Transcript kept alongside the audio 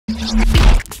How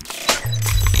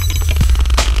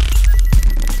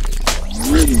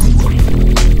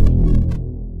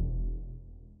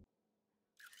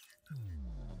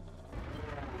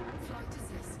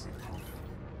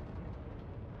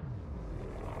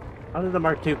did the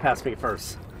Mark II pass me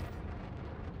first?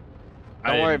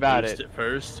 Don't worry about it.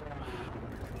 First.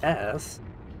 Yes.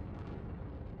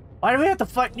 Why do we have to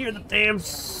fight near the damn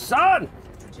sun?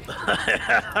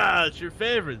 It's your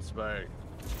favorite, Spark.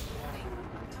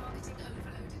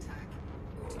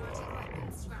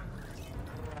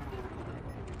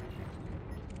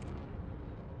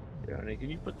 Johnny, can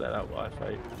you put that out while I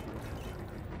fight?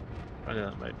 I know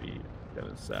that might be kind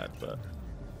of sad, but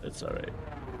it's alright.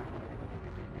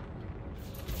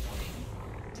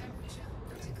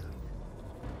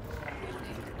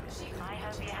 I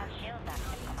hope you have shields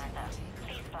active, Commander.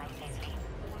 Please fly safely.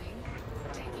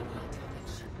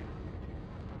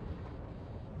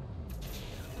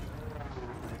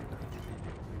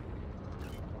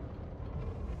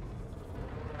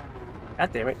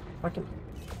 God damn it.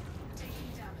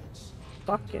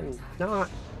 Fucking not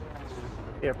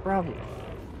be a problem.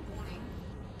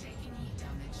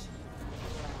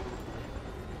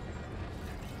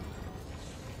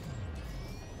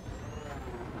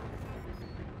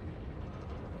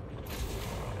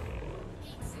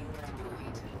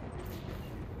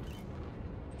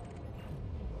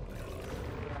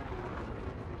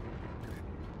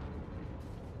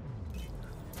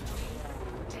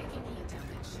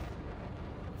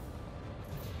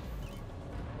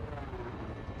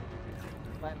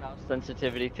 My mouse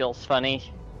sensitivity feels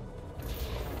funny.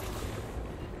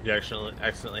 You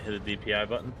accidentally hit the DPI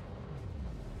button?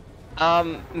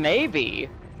 Maybe.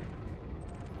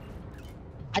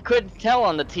 I couldn't tell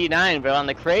on the T9, but on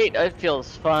the crate, it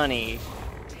feels funny.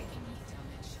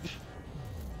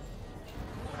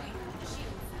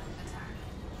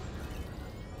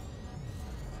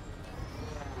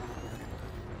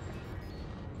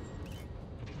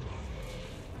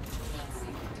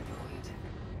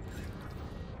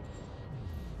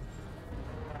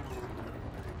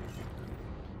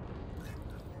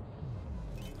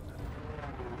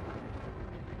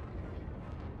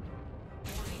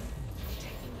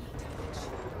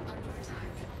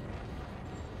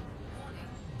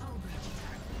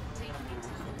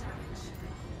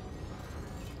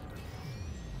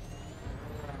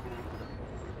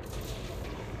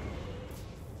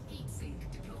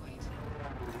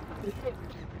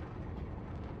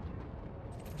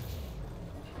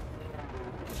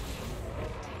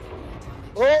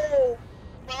 Oh,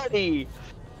 buddy!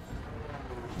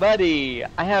 Buddy,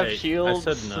 I have Hey, shields.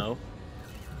 I said no.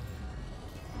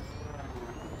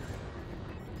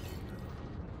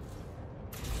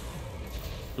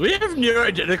 Do we have near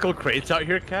identical crates out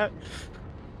here, Cat?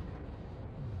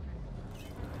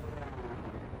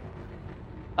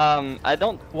 I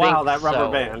don't Wow, think that rubber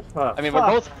so. band. I mean, we're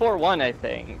both 4-1, I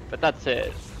think, but that's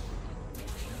it.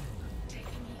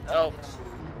 Oh.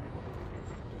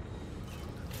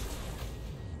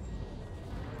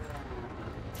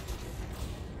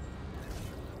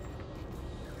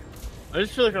 I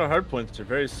just feel like our hard points are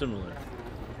very similar.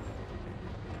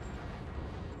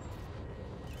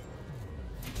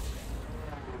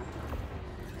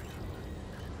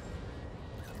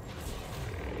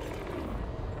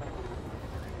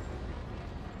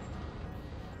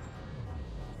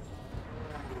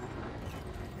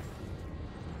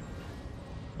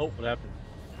 Oh, what happened?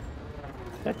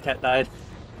 That cat died.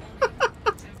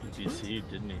 He DC'd,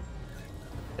 didn't he?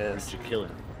 Yes. Did you kill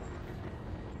him?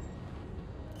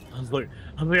 I was like,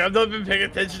 I've not been paying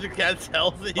attention to Cat's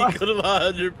health. He could have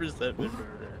 100% been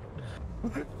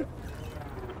murdered.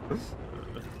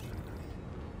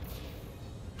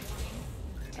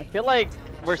 I feel like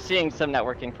we're seeing some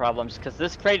networking problems, because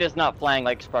this crate is not flying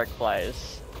like Spark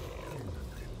flies.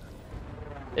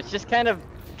 It's just kind of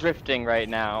drifting right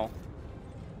now.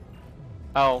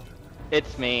 Oh,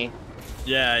 it's me.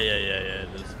 Yeah, it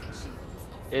is.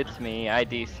 It's me, I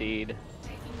DC'd.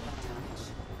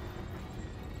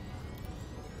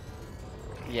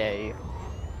 Yay.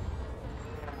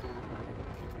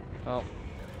 Well,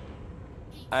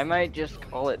 I might just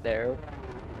call it there.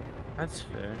 That's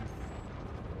fair.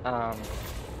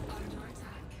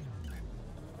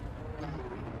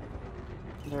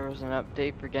 There was an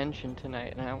update for Genshin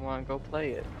tonight, and I want to go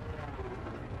play it.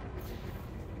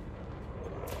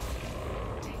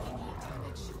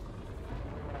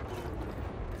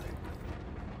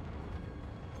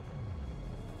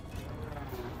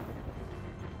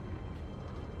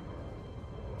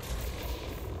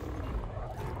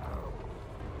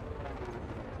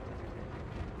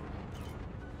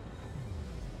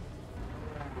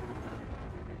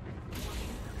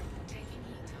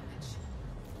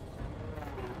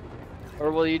 Or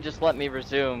will you just let me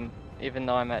resume, even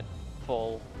though I'm at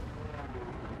full?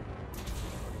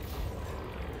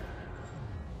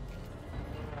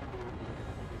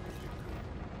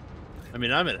 I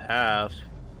mean, I'm at half,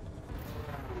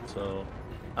 so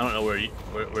I don't know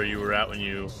where you were at when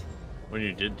you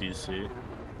did DC.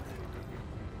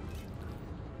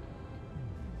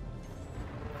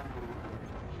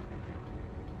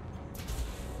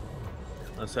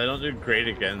 So I don't do great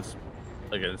against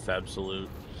absolute.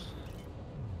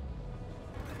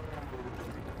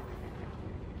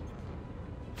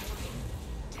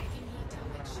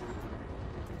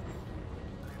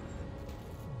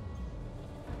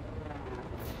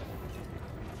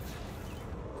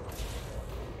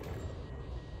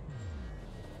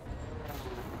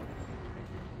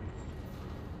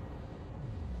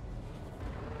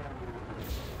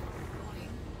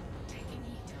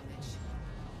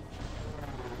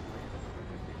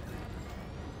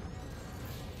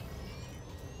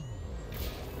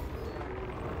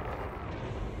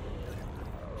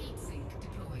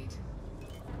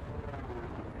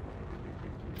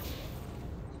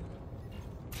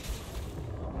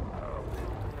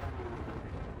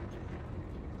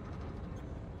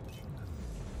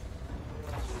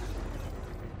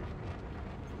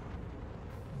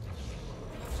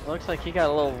 Looks like he got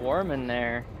a little warm in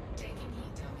there.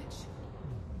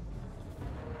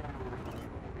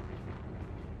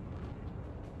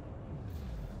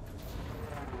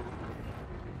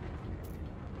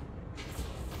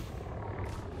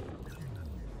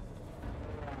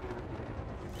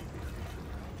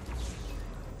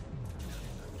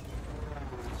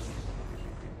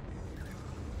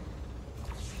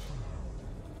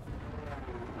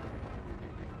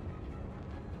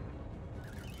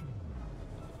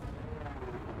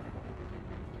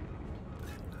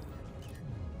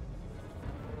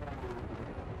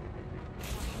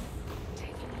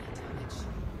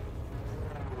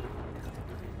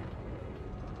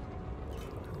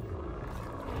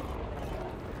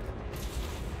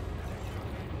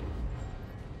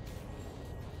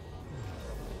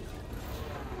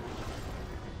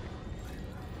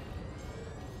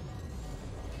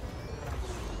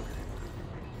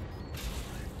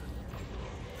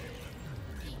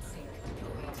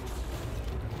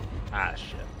 Ah,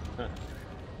 shit.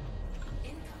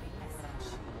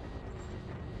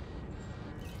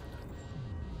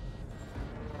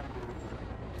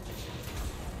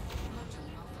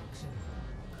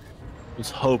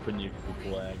 Was hoping you could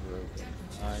pull aggro.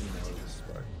 I know the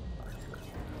spark.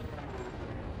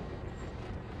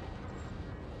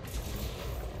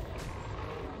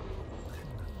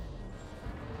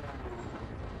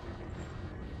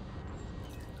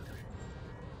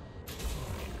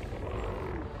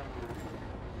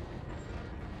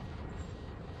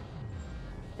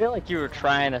 I feel like you were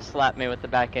trying to slap me with the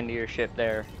back end of your ship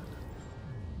there.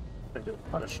 I do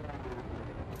punish.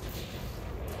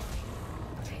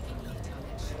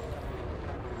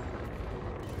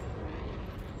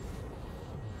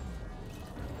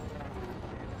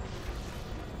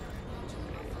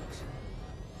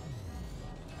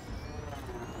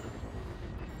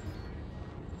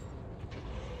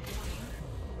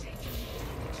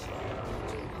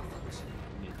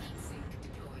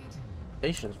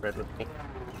 Station's red with me.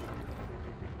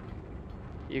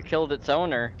 You killed its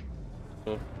owner.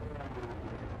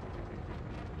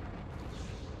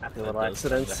 Happy little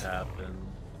accidents. Happen.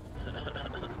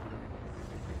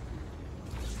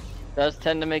 Does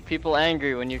tend to make people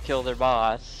angry when you kill their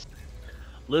boss.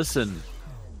 Listen,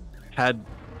 had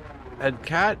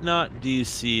Cat not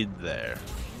DC'd there,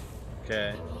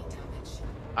 okay,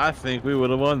 I think we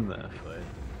would have won that fight.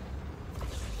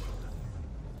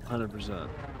 100%.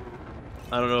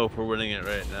 I don't know if we're winning it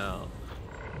right now.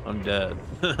 I'm dead.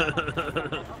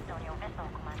 But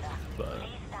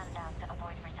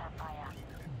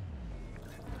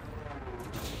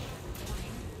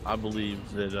I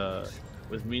believe that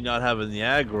with me not having the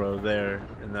aggro there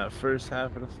in that first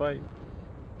half of the fight,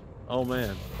 oh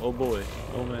man, oh boy,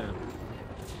 oh man,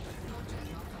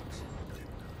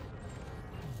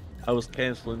 I was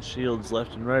canceling shields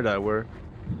left and right. I were.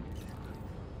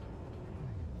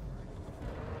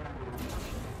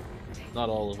 Not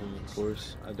all of them, of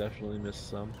course. I definitely missed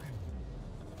some.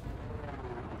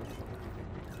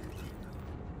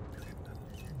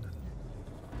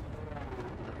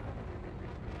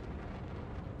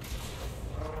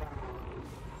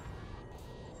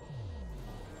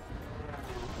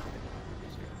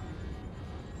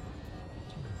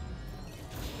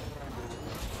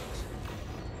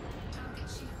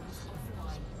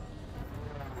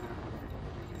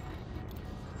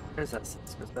 There's that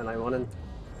 6% I wanted.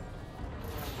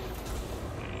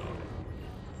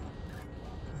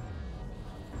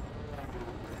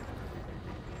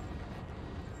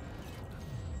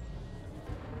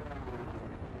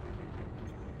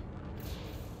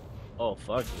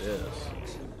 fuck this.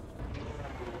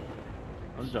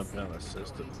 I'm jumping out of the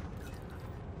system.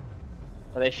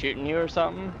 Are they shooting you or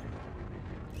something?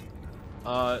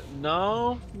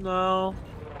 No.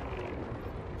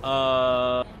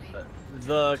 There's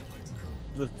a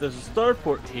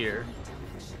starport here.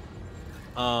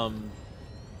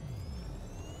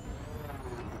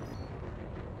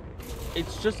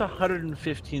 It's just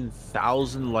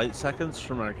 115,000 light seconds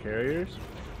from our carriers.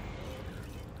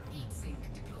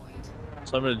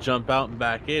 So I'm gonna jump out and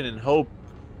back in and hope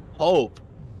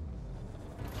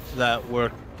that we're,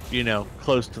 you know,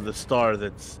 close to the star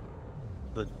that's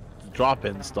the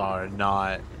drop-in star,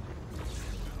 not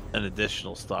an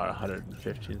additional star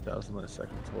 115,000 light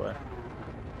seconds away.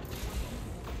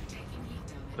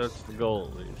 That's the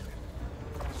goal, at least.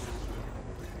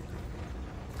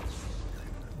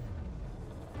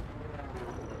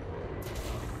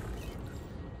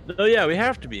 Oh yeah, we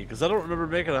have to be, because I don't remember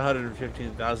making a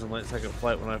 115,000 light second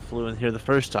flight when I flew in here the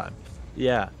first time.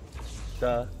 Yeah.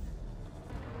 Duh.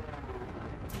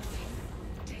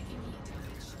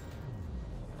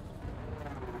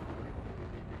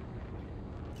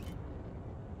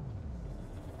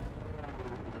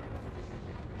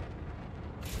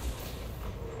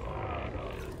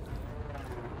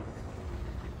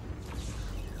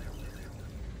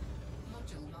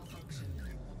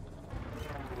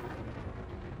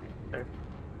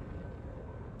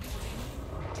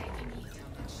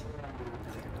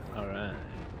 Alright.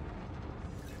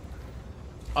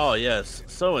 Oh yes,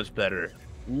 so much better.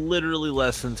 Literally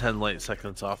less than 10 light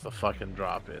seconds off the fucking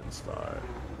drop-in star.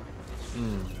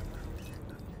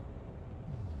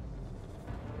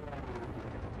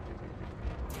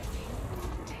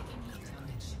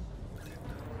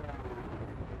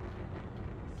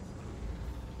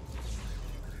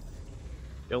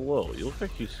 Hello, you look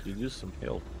like you could use some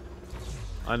help.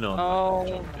 I know I'm not gonna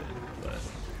jump in, but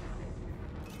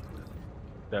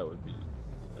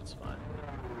that's fine.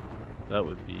 That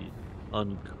would be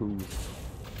uncouth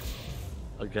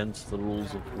against the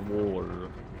rules of war,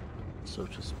 so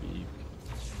to speak.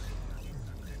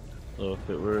 So if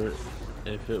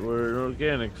it were an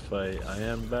organic fight, I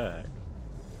am back.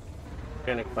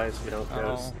 Organic fights, we don't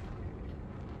ghost.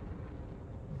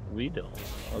 We don't.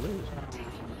 Others.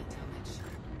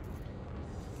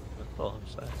 That's all I'm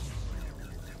saying.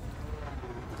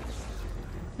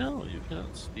 No, you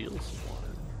cannot steal someone.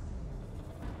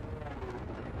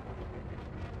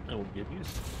 I will give you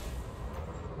some.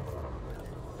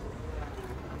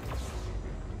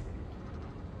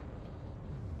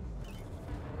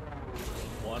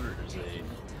 Water is a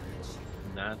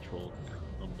natural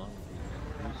commodity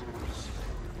resource.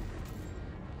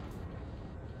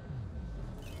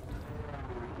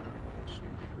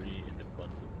 Free and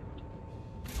abundant.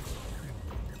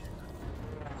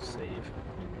 Safe.